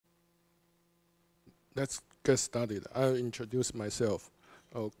let's get started. I'll introduce myself.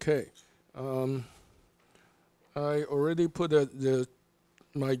 Okay. Um, I already put the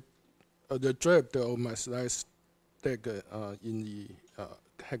draft of my slides deck in the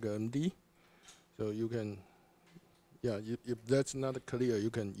HackMD, so you can, yeah, if that's not clear, you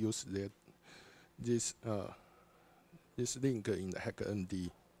can use this this link in the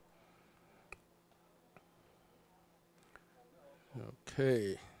HackMD.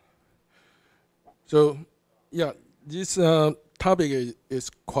 Okay. So, yeah, this topic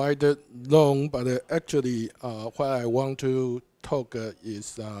is quite long, but actually, what I want to talk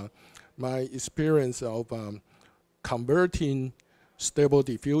is my experience of converting stable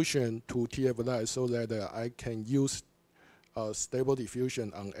diffusion to TF-Lite so that I can use stable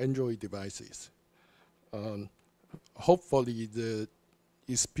diffusion on Android devices. Hopefully, the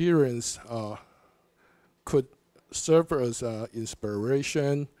experience could serve as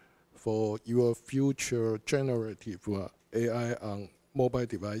inspiration for your future generative AI on mobile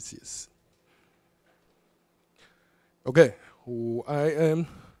devices. Okay, who I am.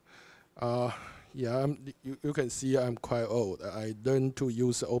 Yeah, you can see I'm quite old. I learned to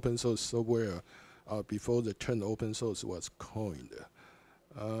use open source software before the term open source was coined.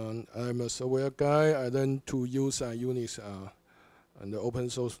 I'm a software guy. I learned to use Unix and the open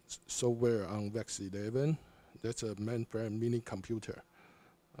source software on VEX 11. That's a mainframe mini computer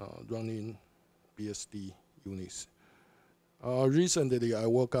running BSD Unix. Recently, I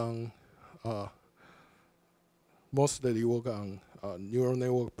mostly work on neural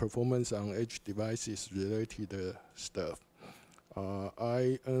network performance on edge devices related stuff.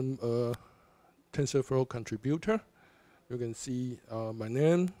 I am a TensorFlow contributor. You can see my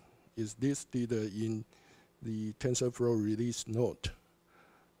name is listed in the TensorFlow release note.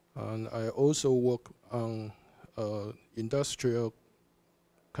 And I also work on industrial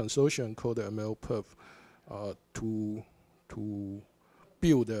consortium called MLPerf to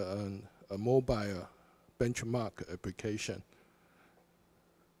build a mobile benchmark application.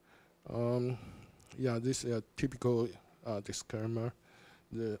 Yeah, this is a typical disclaimer.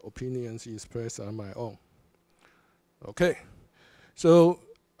 The opinions expressed are my own. Okay, so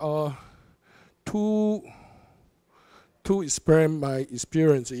to explain my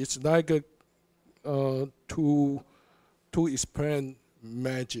experience, it's like to explain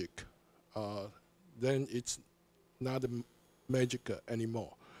magic. Then it's not magic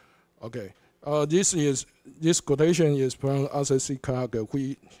anymore. Okay, this quotation is from Arthur C. Clarke,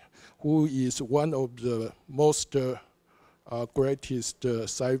 who is one of the most greatest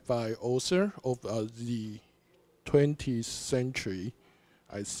sci-fi author of the 20th century,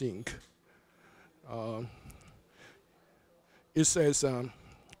 I think. It says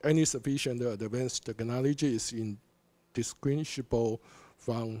any sufficient advanced technology is indistinguishable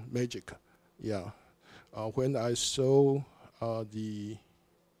from magic. Yeah. When I saw the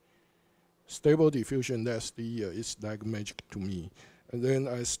stable diffusion last year, it's like magic to me. And then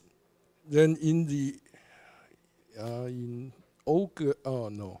in the in August,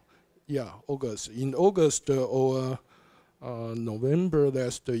 August. In August or November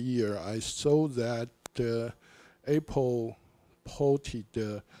last year, I saw that Apple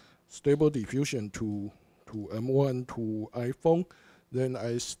ported stable diffusion to M1 to iPhone. Then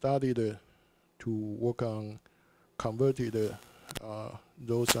I started to work on converted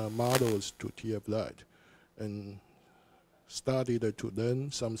those models to TF-Lite and started to learn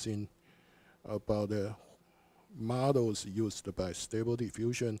something about the models used by stable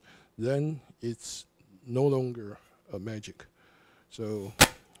diffusion. Then it's no longer a magic. So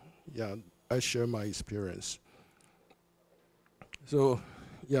yeah, I share my experience. So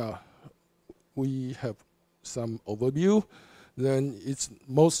yeah, we have some overview. Then it's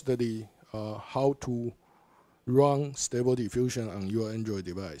mostly how to run stable diffusion on your Android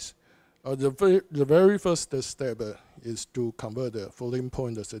device. The very first step is to convert the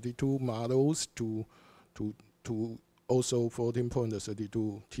 14.32 models to also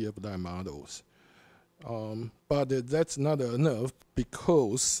 14.32 TF-Lite models. But that's not enough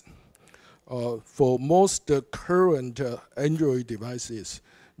because for most current Android devices,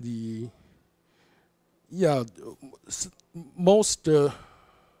 most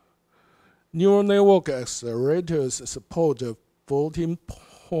neural network accelerators support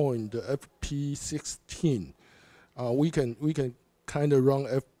 14.FP16. We can kind of run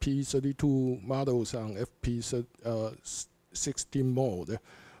FP32 models on FP16 mode,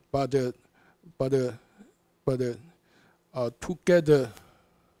 but to get the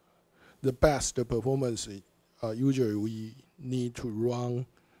best performance, usually we need to run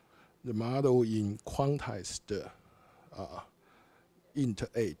the model in quantized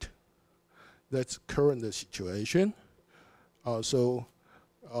int8. That's current situation. So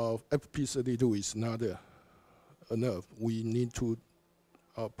FP32 is not enough. We need to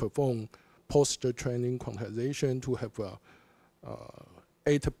perform post-training quantization to have a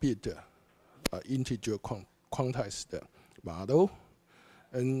 8-bit integer quantized model,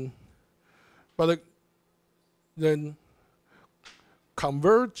 but then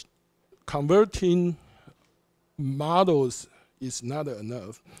converting models is not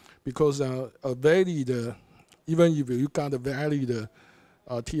enough, because a valid, even if you got a valid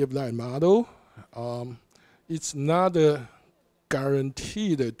TF-line model, it's not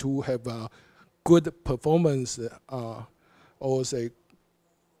guaranteed to have a good performance, or say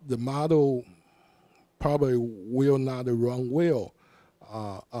the model probably will not run well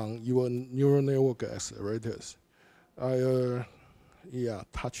on your neural network accelerators. I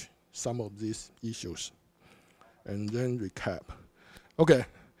touch some of these issues and then recap. Okay,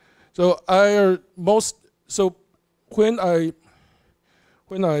 so when I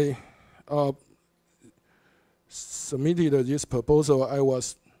submitted this proposal, I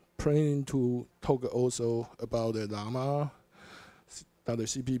was planning to talk also about the llama.cpp,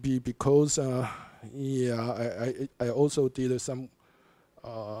 because I also did some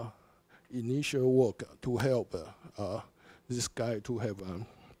initial work to help this guy to have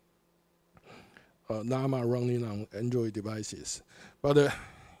llama running on Android devices. But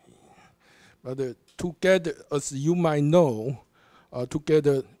to get, as you might know, to get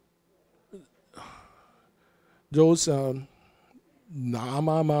those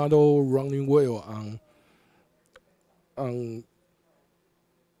llama model running well on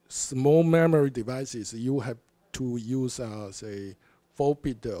small memory devices, you have to use say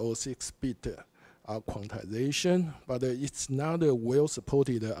 4-bit or 6-bit quantization, but it's not well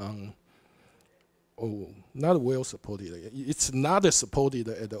supported on. Not well supported. It's not supported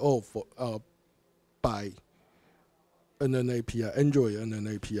at all for by NNAPI, Android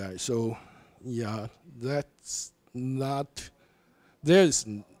NNAPI. So yeah, that's not. There's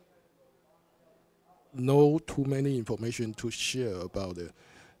no too many information to share about the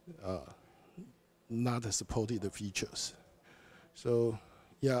not supported features. So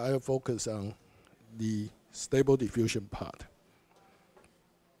yeah, I'll focus on the stable diffusion part.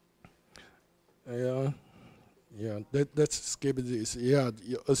 Let's skip this. Yeah,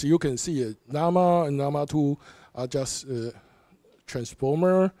 as you can see, llama and llama 2 are just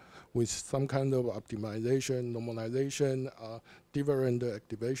transformer with some kind of optimization, normalization, different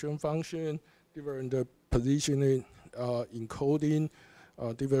activation function, different positioning, encoding,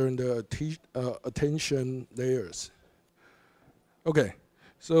 different attention layers. Okay,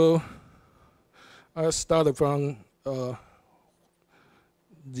 so I started from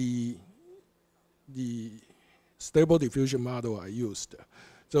the stable diffusion model I used.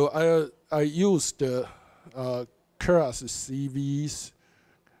 So I used Keras CV's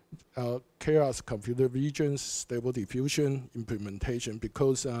Keras computer vision stable diffusion implementation,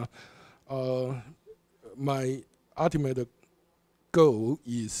 because my ultimate goal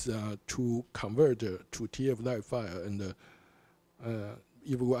is to convert to TF-Lite file, and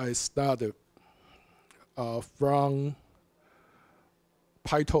if I start from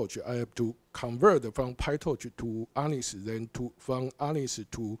PyTorch, I have to convert from PyTorch to ANIS, then from ANIS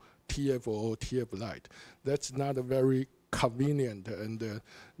to TF or TF-Lite. That's not very convenient, and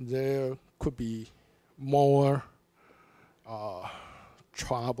there could be more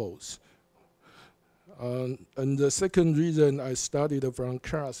troubles. And the second reason I studied from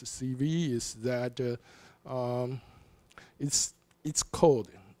Keras CV is that its code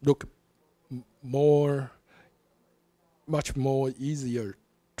look much more easier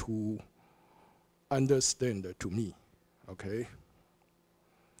to understand to me. Okay.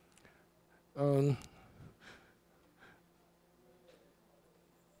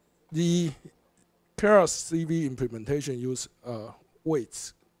 The Keras CV implementation use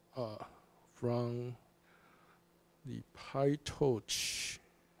weights from the PyTorch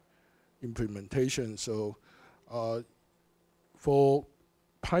implementation. So for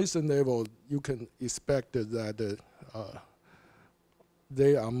Python level, you can expect that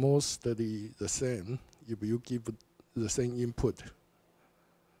they are mostly the same if you give the same input.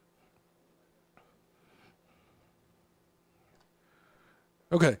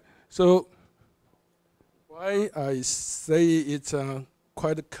 Okay, so why I say it's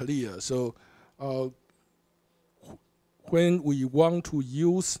quite clear. So when we want to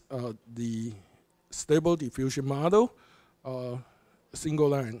use the stable diffusion model, single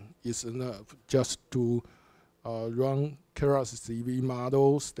line is enough just to run Keras CV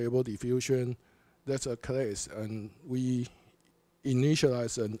model, stable diffusion. That's a class, and we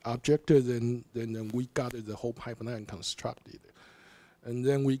initialize an object, then we got the whole pipeline constructed. And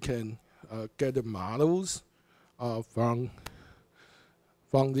then we can get the models from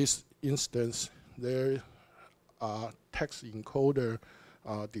this instance. There are text encoder,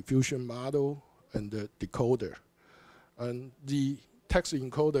 diffusion model, and the decoder. And the text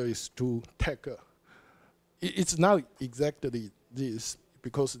encoder is to take it's not exactly this,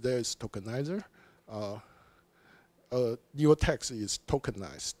 because there is tokenizer. Your text is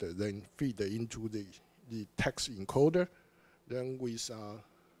tokenized, then feed into the text encoder, then with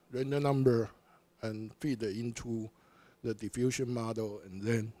random number and feed into the diffusion model, and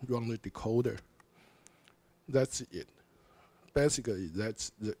then run the decoder. That's it. Basically,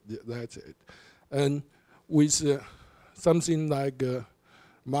 that's it. And with something like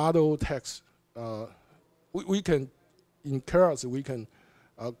model text, we can, in Keras, we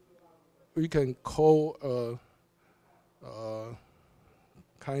can call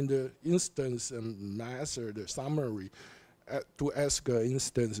kind of instance and method summary to ask an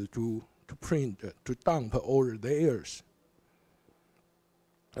instance to print, to dump all the layers,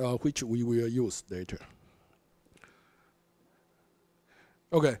 which we will use later.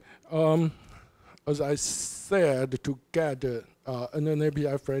 Okay, as I said, to get an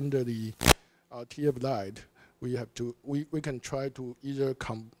API friendly TF-Lite, we can try to either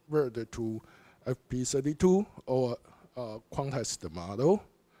convert to FP32 or quantize the model.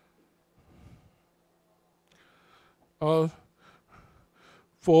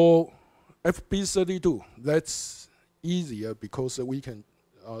 For FP32, that's easier because we can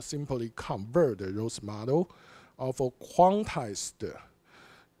simply convert those model. For quantized,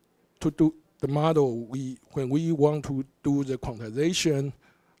 to do the model, when we want to do the quantization,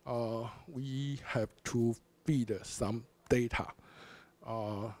 we have to feed some data.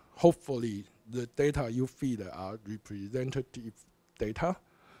 Hopefully, the data you feed are representative data,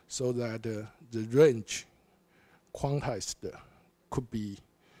 so that the range quantized could be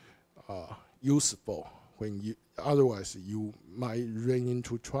useful. Otherwise, you might run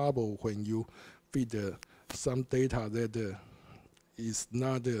into trouble when you feed some data that is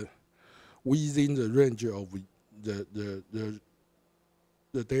not within the range of the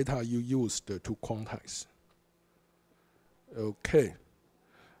data you used to quantize. Okay.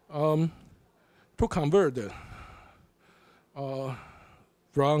 To convert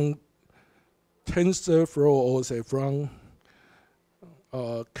from TensorFlow, or say from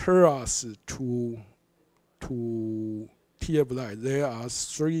Keras to TF-Lite, there are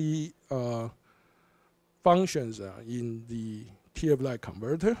three functions in the TF-Lite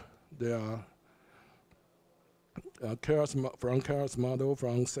converter. There are from Keras model,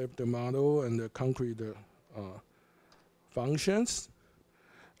 from safety model, and the concrete functions.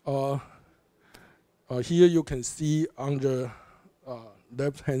 Here you can see on the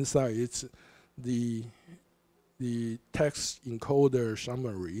left-hand side, it's the text encoder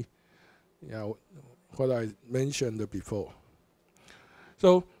summary, what I mentioned before.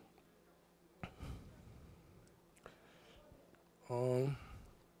 So,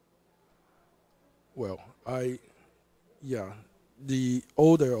 the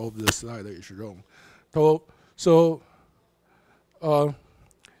order of the slide is wrong. So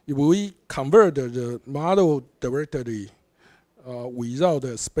if we convert the model directly without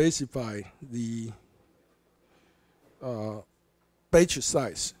specify the batch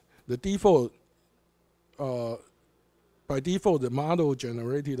size, the default by default the model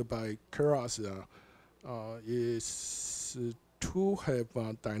generated by Keras is to have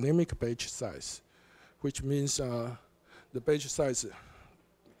a dynamic batch size, which means the batch size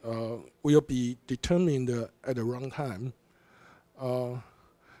will be determined at the runtime.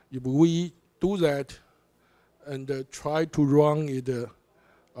 If we do that and try to run it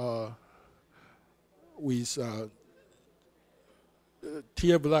with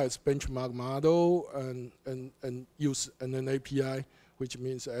TF-Lite's benchmark model and use an API, which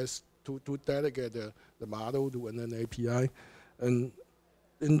means as to delegate the model to an API, and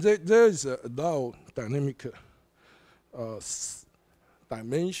there is a allow dynamic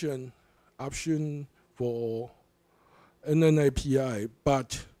dimension option for an API,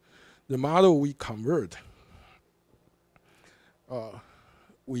 but the model we convert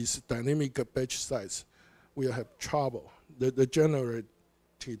with dynamic batch size will have trouble. The generated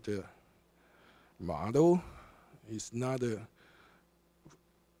model is not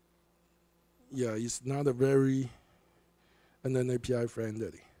it's not a very API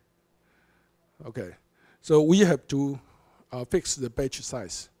friendly. Okay, so we have to fix the batch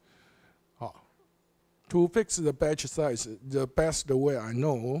size. To fix the batch size, the best way I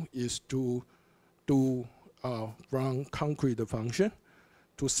know is to do from concrete function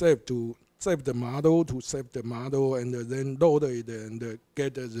to save the model, and then load it and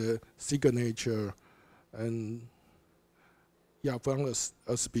get the signature, and yeah, from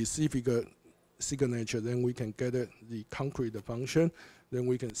a specific signature, then we can get the concrete function. Then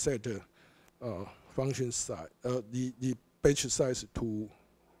we can set the function size, the batch size to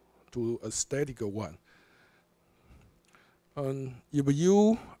a static one. If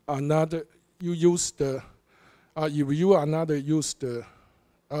you are not use the if you are not use the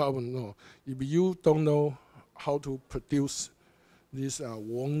no, if you don't know how to produce this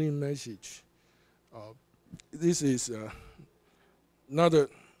warning message, this is not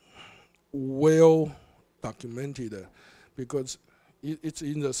well documented because it's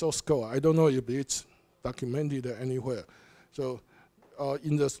in the source code. I don't know if it's documented anywhere. So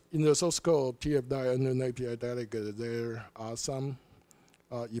in the source code of TFDI and an API delegate, there are some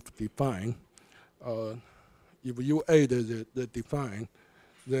if define. If you add the define,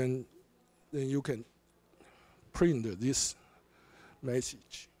 then you can print this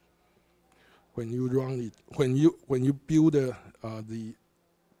message when you run it. When you build the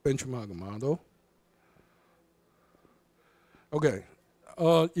benchmark model. Okay,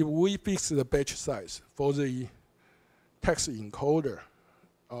 if we fix the batch size for the text encoder,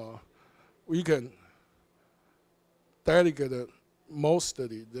 we can delegate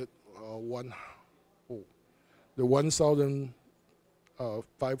mostly the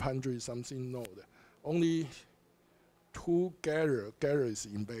 1,500 something node. Only 2 getter is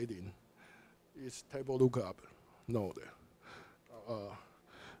embedding. It's table lookup node.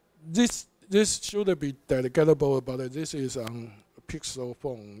 This should be delegatable, but this is on Pixel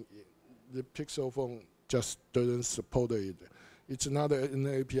phone. The Pixel phone just doesn't support it. It's not an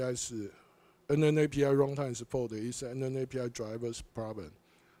API's an API runtime's fault. It's an API driver's problem.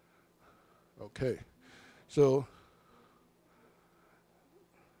 Okay, so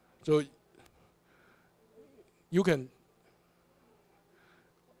you can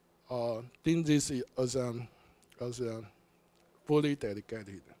think this as a fully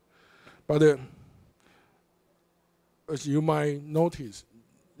dedicated. But as you might notice,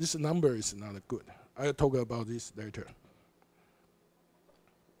 this number is not good. I'll talk about this later.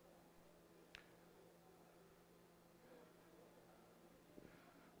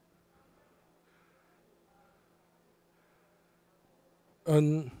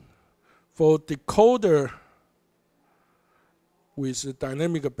 And for decoder with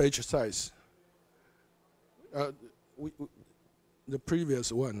dynamic batch size, the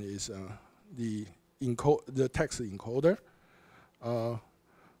previous one is the text encoder.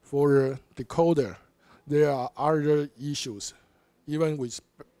 For decoder, there are other issues. Even with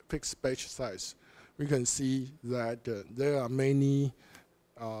fixed batch size, we can see that there are many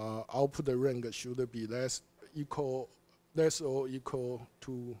output rank should be less or equal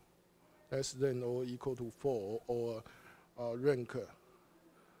to less than or equal to 4, or rank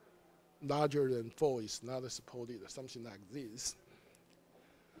larger than 4 is not supported, something like this.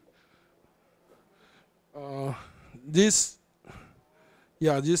 This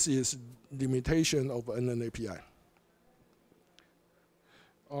is limitation of an API.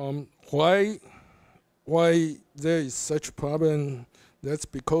 Why there is such problem? That's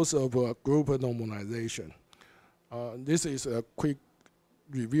because of group normalization. This is a quick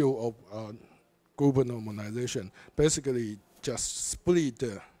review of group normalization. Basically, just split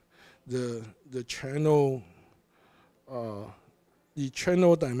the channel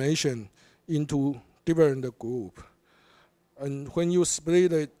dimension into different group, and when you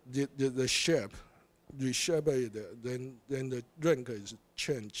split the shape, reshape it, then the rank is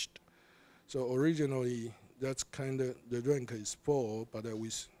changed. So originally, that's kind of the rank is 4, but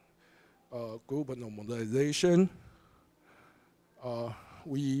with group normalization,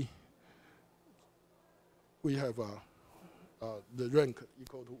 we have the rank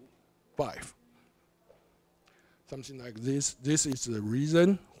equal to 5. Something like this. This is the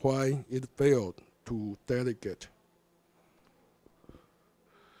reason why it failed to delegate.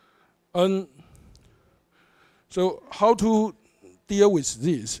 And so how to deal with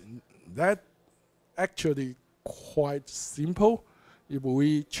this? That actually quite simple. If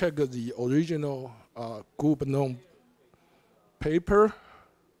we check the original group norm paper,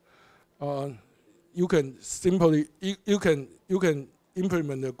 you can simply you can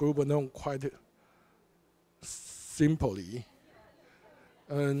implement the group norm quite simply,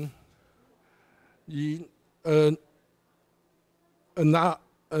 and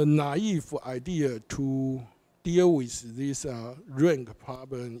a naive idea to deal with this rank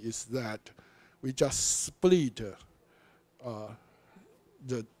problem is that we just split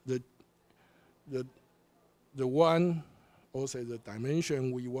the the one, also the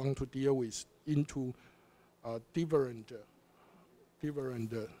dimension we want to deal with into different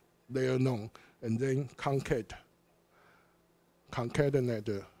layer node, and then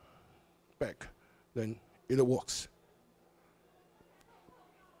concatenate back, then it works.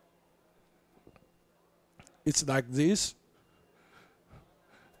 It's like this.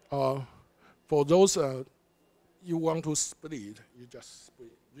 For those you want to split, you just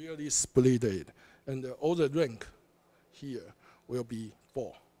really split it, and all the rank here will be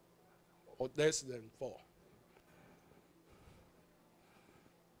 4 or less than 4.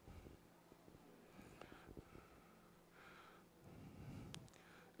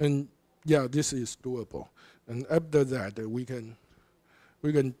 And yeah, this is doable. And after that, we can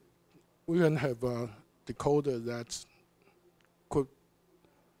have a decoder that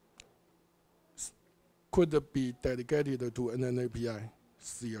could be dedicated to an API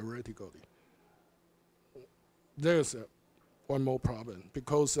theoretically. There's one more problem,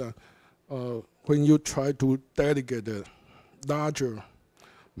 because when you try to delegate a large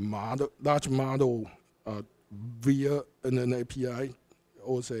model via an API,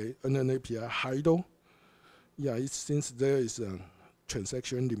 or say an API idle, yeah, since there is a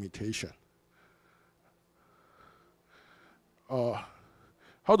transaction limitation.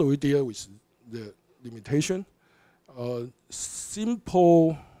 How do we deal with the limitation?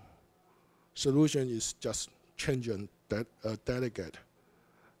 Simple solution is just changing that delegate,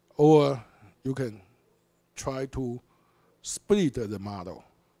 or you can try to split the model.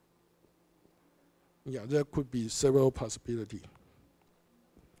 Yeah, there could be several possibilities.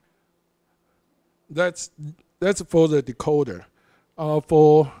 That's for the decoder.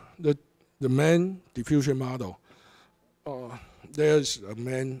 For the main diffusion model, there's a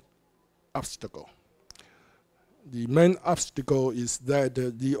main obstacle. The main obstacle is that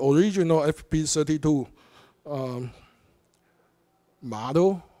the original FP32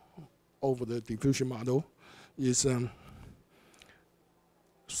 model of the diffusion model is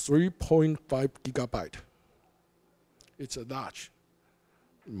 3.5 gigabyte. It's a large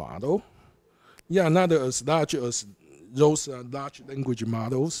model. Yeah, not as large as those large language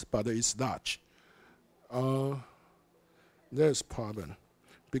models, but it's large. There's a problem,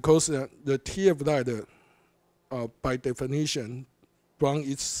 because the TF Lite, by definition, from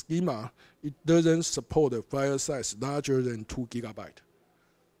its schema, it doesn't support a file size larger than 2 gigabyte.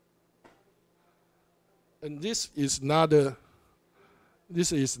 And this is not a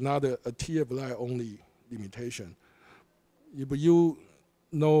TF Lite only limitation. If you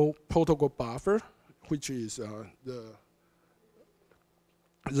know protocol buffer, which is the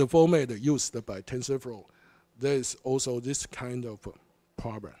format used by TensorFlow, there is also this kind of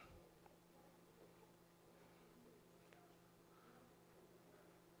problem.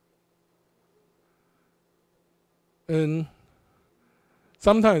 And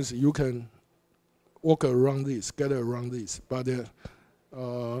sometimes you can work around this, get around this, but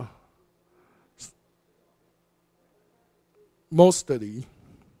mostly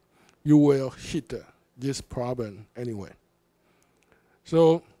you will hit this problem anyway.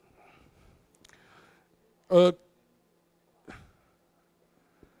 So a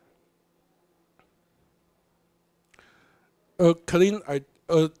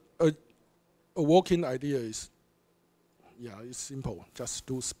working idea is, yeah, it's simple. Just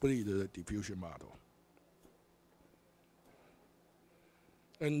to split the diffusion model.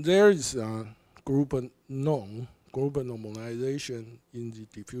 And there is a group normalization in the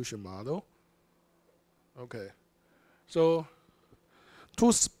diffusion model. Okay, so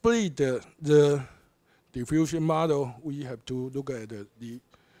to split the diffusion model, we have to look at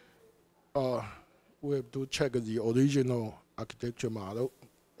we have to check the original architecture model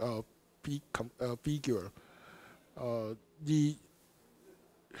figure. The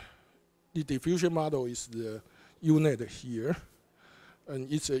diffusion model is the UNet here,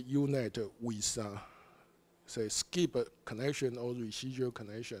 and it's a UNet with say skip connection or residual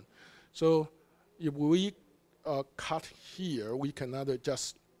connection. So if we cut here, we cannot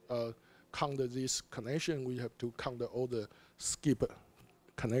just count this connection. We have to count all the skip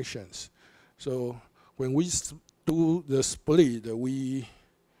connections. So when we do the split, we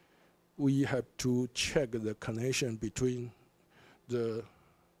have to check the connection between the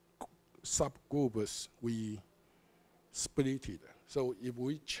subgroups we splitted. So if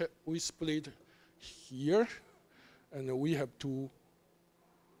we split here, and we have to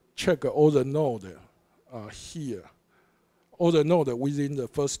check all the nodes here, all the nodes within the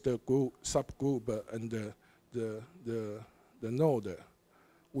first group, subgroup, and the node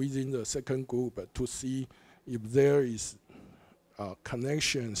within the second group to see if there is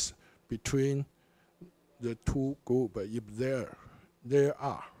connections between the two group, if there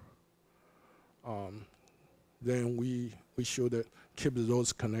are, then we should keep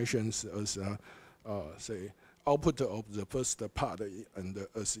those connections as say output of the first part and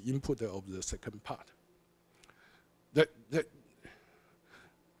as input of the second part.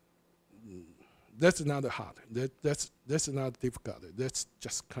 That's not hard. That's not difficult. That's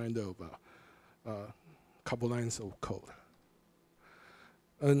just kind of a couple lines of code.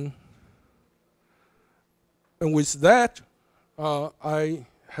 And with that, I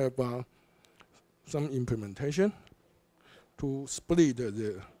have some implementation to split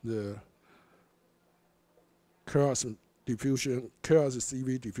the chaos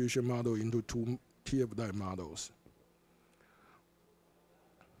CV diffusion model into two TF-like models.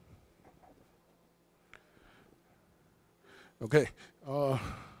 Okay,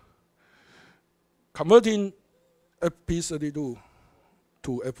 converting FP32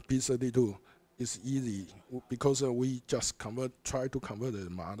 to FP32 is easy because we just try to convert the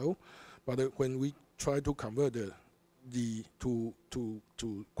model, but when we try to convert to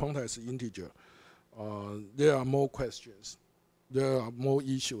quantized integer, there are more questions. There are more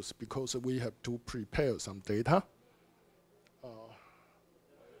issues because we have to prepare some data,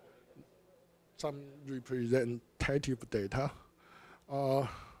 some representative data.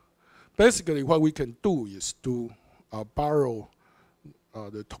 Basically, what we can do is to borrow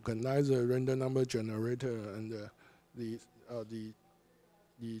the tokenizer, random number generator, and the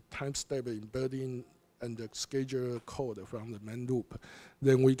time step embedding and the scheduler code from the main loop.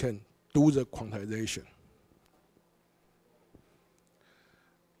 Then we can do the quantization.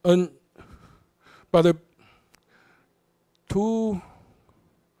 But to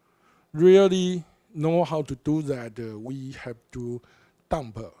really know how to do that, we have to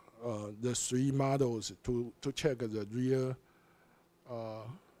dump the three models to check the real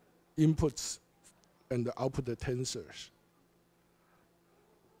inputs and the output tensors.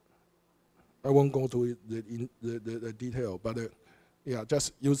 I won't go to the detail, but yeah,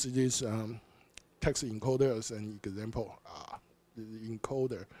 just use this text encoder as an example. The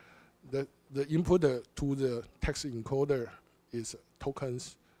encoder, the input to the text encoder is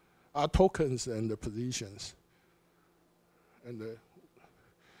tokens and the positions, and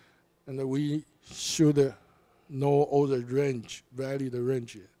we should know all the range, valid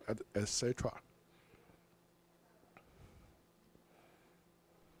range, etc.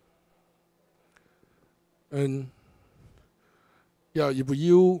 And yeah, if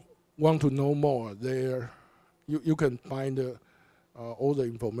you want to know more, you can find all the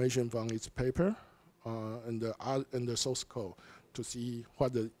information from its paper and the source code to see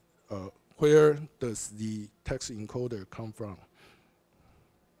what where does the text encoder come from.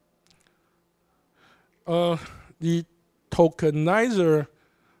 The tokenizer,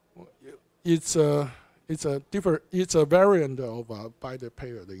 it's a variant of byte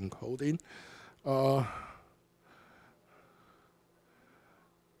paired encoding.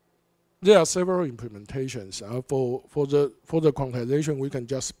 There are several implementations. For the quantization, we can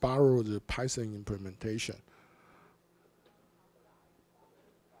just borrow the Python implementation.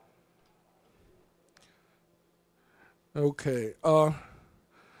 Okay.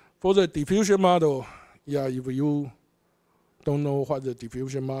 For the diffusion model, yeah, if you don't know what the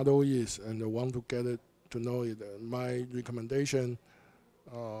diffusion model is and want to get it to know it, my recommendation,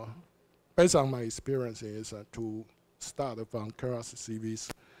 based on my experience, is to start from Keras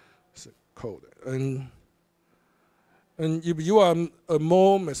CV's code. And if you are a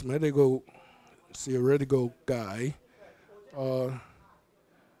more mathematical, theoretical guy,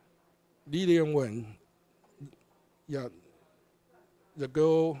 Lilian Wen, yeah, the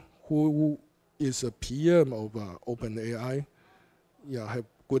girl who is a PM of OpenAI, yeah, have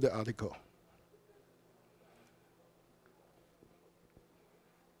good article.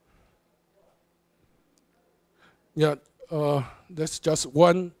 Yeah, that's just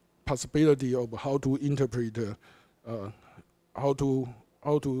one possibility of how to interpret, how to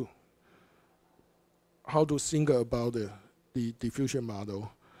think about the diffusion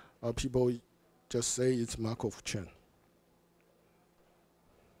model. People just say it's Markov chain.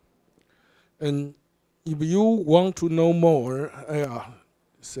 And if you want to know more,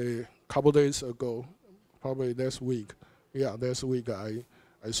 say a couple days ago, probably last week, I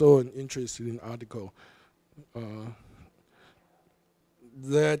saw an interesting article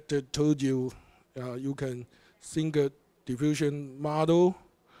that told you you can think a diffusion model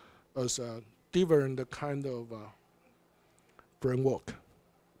as a different kind of framework.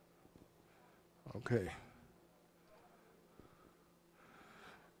 Okay.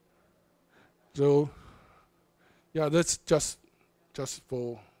 So yeah, that's just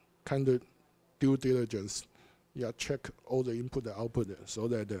for kind of due diligence. Yeah, check all the input and output so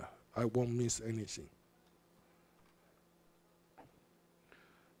that I won't miss anything.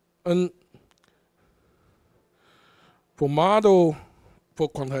 And for model, for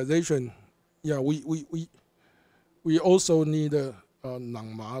quantization, yeah, we also need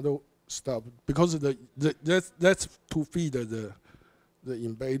non-model stuff because that's to feed the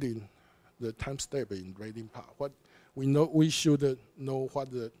embedding, the time step embedding part. What we know, we should know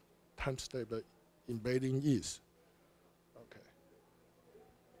what the time step embedding is. Okay.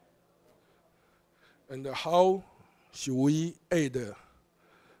 And how should we add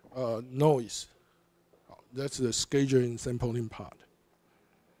noise? That's the scheduling sampling part.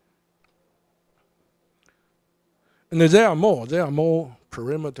 And there are more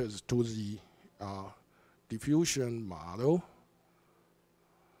parameters to the diffusion model.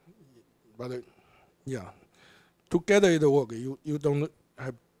 But yeah, to get it to work, you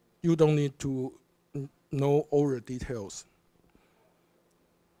don't need to know all the details.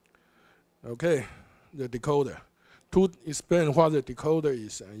 Okay, the decoder. To explain what the decoder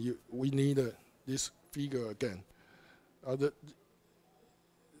is, we need this figure again. The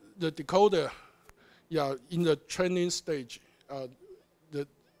decoder, yeah, in the training stage,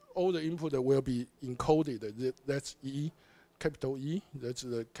 all the input will be encoded. That's E, capital E. That's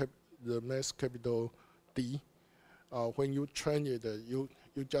the mass capital D. When you train it, you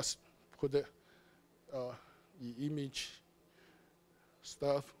just put the image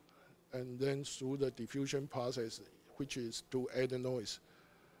stuff, and then through the diffusion process, which is to add noise,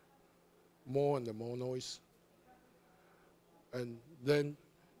 more and more noise, and then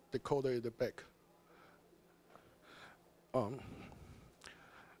decode it back.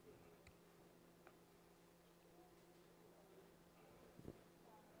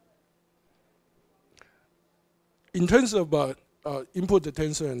 In terms of input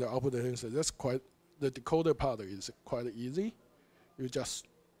tensor and the output tensor, that's quite, the decoder part is quite easy. You just,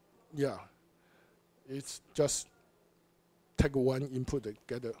 yeah, it's just take one input and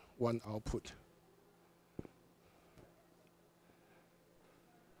get one output.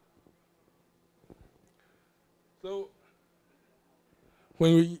 So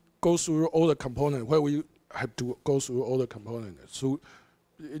when we go through all the components, where we have to go through all the components, so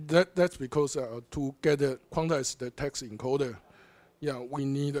that's because to get a quantize the text encoder, yeah, we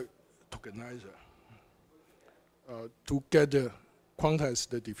need a tokenizer. To get the quantize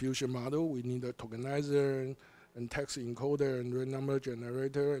the diffusion model, we need a tokenizer and text encoder and real number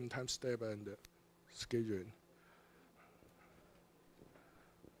generator and time step and scheduling.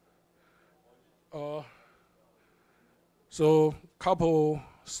 So couple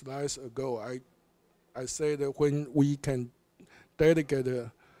slides ago, I said that when we can dedicate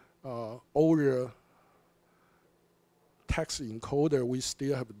all the text encoder, we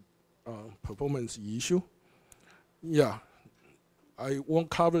still have performance issue. Yeah, I won't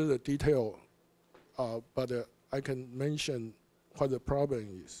cover the detail, but I can mention what the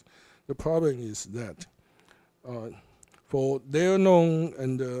problem is. The problem is that for layer known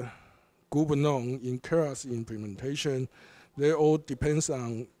and group known in Keras implementation, they all depends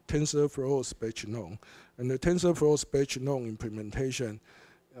on TensorFlow batch known. And the TensorFlow batch known implementation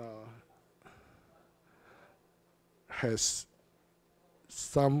has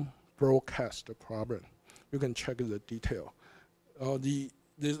some broadcast problem. You can check the detail. The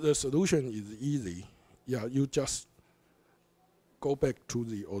solution is easy. Yeah, you just go back to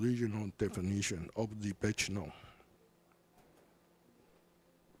the original definition of the batch known.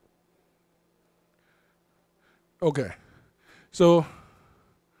 Okay, so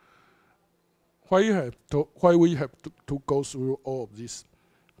why we have to go through all of this?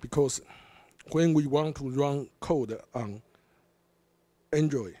 Because when we want to run code on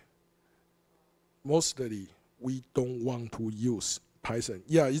Android, mostly we don't want to use Python.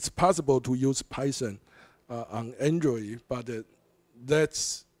 Yeah, it's possible to use Python on Android, but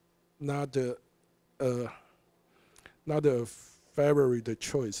that's not a favorite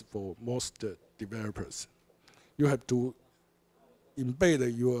choice for most developers. You have to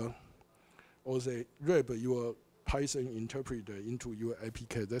embed your, or say, wrap your Python interpreter into your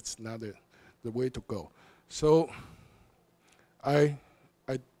APK. That's not the way to go. So I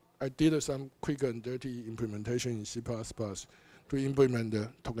did some quick and dirty implementation in C++ to implement the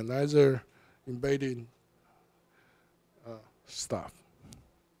tokenizer embedding stuff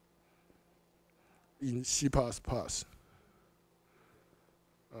in C++.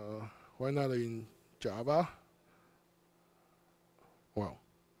 Why not in Java? Well,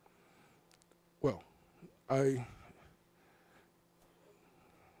 I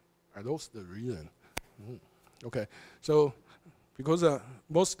lost the reason. Okay, so because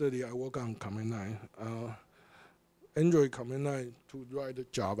mostly I work on command line. Android command line to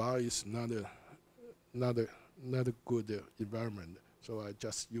write Java is not a good environment. So I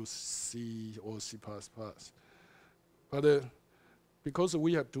just use C or C++. But because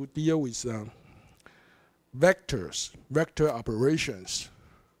we have to deal with vectors, vector operations,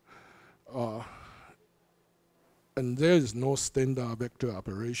 and there is no standard vector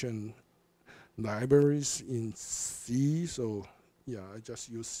operation libraries in C, so yeah, I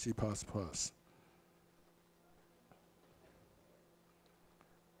just use C++.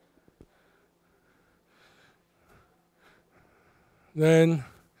 Then,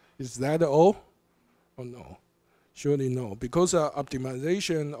 is that all? Oh no, surely no, because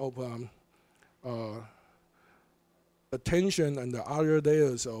optimization of attention and the other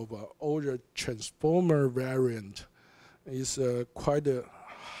layers of all the transformer variant is quite a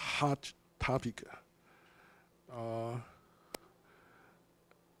hot topic.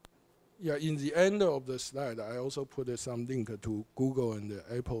 Yeah, in the end of the slide, I also put some link to Google and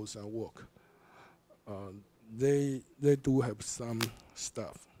Apple's work. They do have some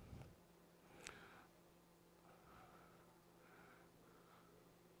stuff.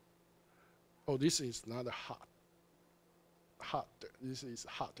 Oh, this is not a hot. Hot. This is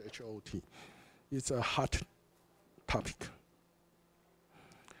hot. HOT. It's a hot topic.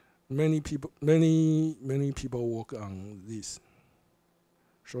 Many people work on this.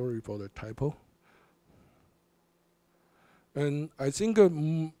 Sorry for the typo. And I think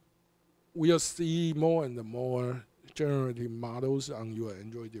we'll see more and more generative models on your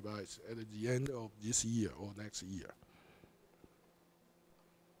Android device at the end of this year or next year.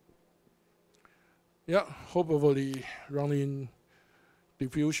 Yeah, hopefully running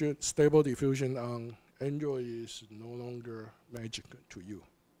diffusion, stable diffusion on Android is no longer magic to you.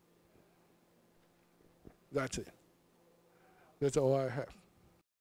 That's it. That's all I have.